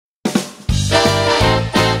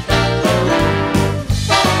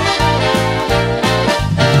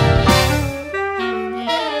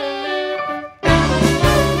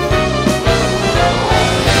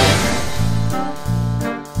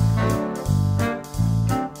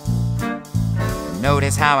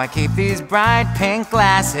Notice how I keep these bright pink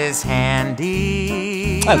glasses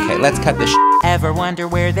handy. Okay, let's cut this Ever wonder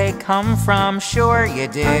where they come from? Sure you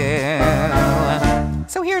do.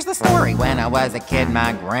 So here's the story. When I was a kid,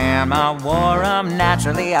 my grandma wore 'em.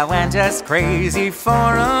 Naturally, I went just crazy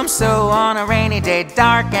for 'em. So on a rainy day,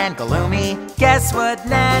 dark and gloomy, guess what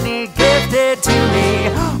Nanny gifted to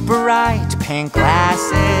me? Bright pink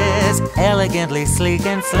glasses, elegantly sleek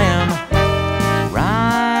and slim.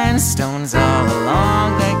 Rhinestones all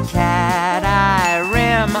along the cat-eye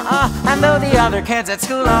rim. And though the other kids at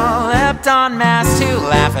school all leapt en masse to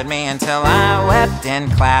laugh at me until I wept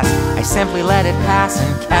in class, I simply let it pass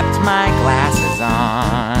and kept my glasses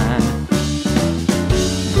on.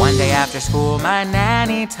 One day after school, my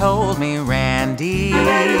nanny told me, Randy,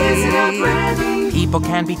 people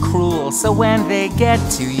can be cruel, so when they get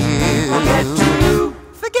to you,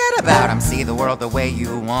 forget about 'em, see the world the way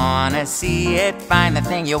you wanna see it. Find the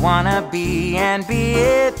thing you wanna be and be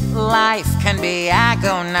it. Life can be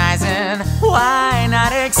agonizing, why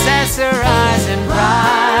not accessorize in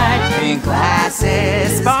bright pink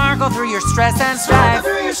glasses? Sparkle through your stress and strife.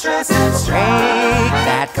 Break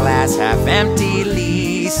that glass half empty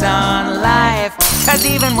lease on life. Cause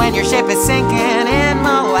even when your ship is sinking in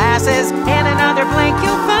molasses, in another blink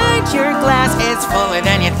you'll find your glass is fuller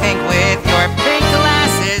than you think with your pink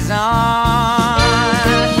glasses on.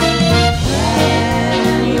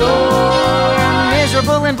 When you're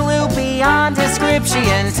miserable and blue beyond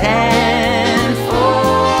description, 10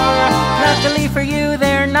 for. Luckily for you,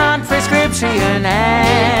 they're non-prescription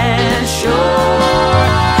and sure.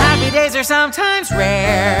 Happy days are sometimes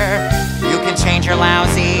rare. You can change your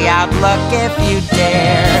lousy outlook if you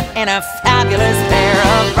dare. In a fabulous pair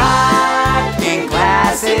of bright pink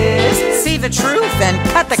glasses, see the truth and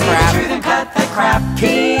cut the crap.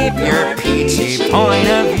 Keep your peachy point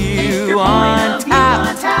of view on top.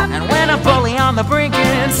 And when a bully on the brink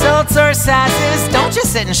insults or sasses, don't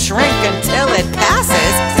just sit and shrink until it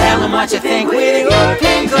passes. Tell him what you think with your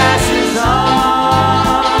pink glasses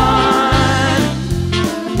on.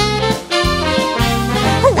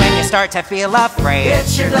 When you start to feel afraid,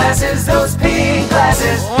 get your glasses, those pink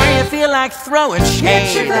glasses. Or you feel like throwing shade,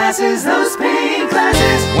 get your glasses, those pink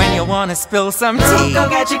glasses. When you want to spill some tea, go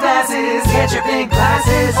get your glasses, get your pink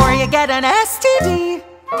glasses. Or you get an STD.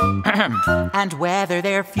 And whether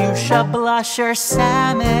they're fuchsia, blush, or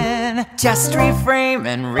salmon, just reframe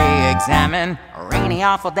and re-examine. Rainy,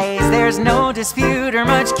 awful days, there's no dispute, or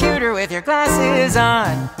much cuter with your glasses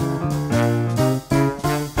on.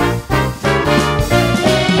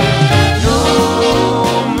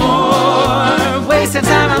 No more wasting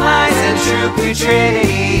time on lies and true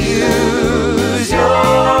putridity. Use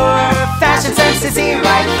your fashion sense to see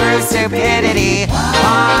right through stupidity.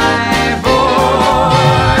 I bore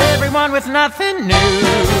everyone with nothing new.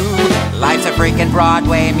 Life's a freaking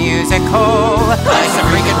Broadway musical. Life's a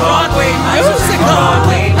freaking Broadway musical.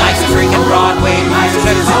 Life's a freaking Broadway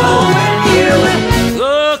musical. When you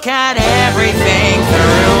look at everything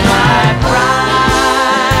through my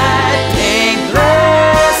bright pink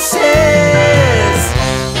glasses,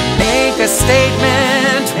 make a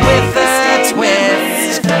statement with a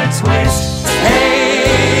twist.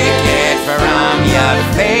 Take it from your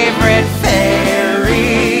favorite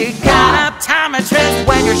fairy optometrist.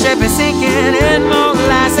 When your ship is sinking in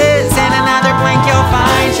molasses, in another blink you'll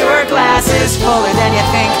find your glasses fuller than you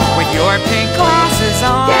think with your pink glasses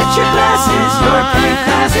on. Get your glasses, your pink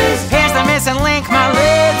glasses. Here's the missing link, my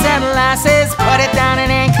lids and lasses. Put it down in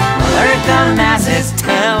ink, alert the masses.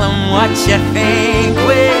 Tell them what you think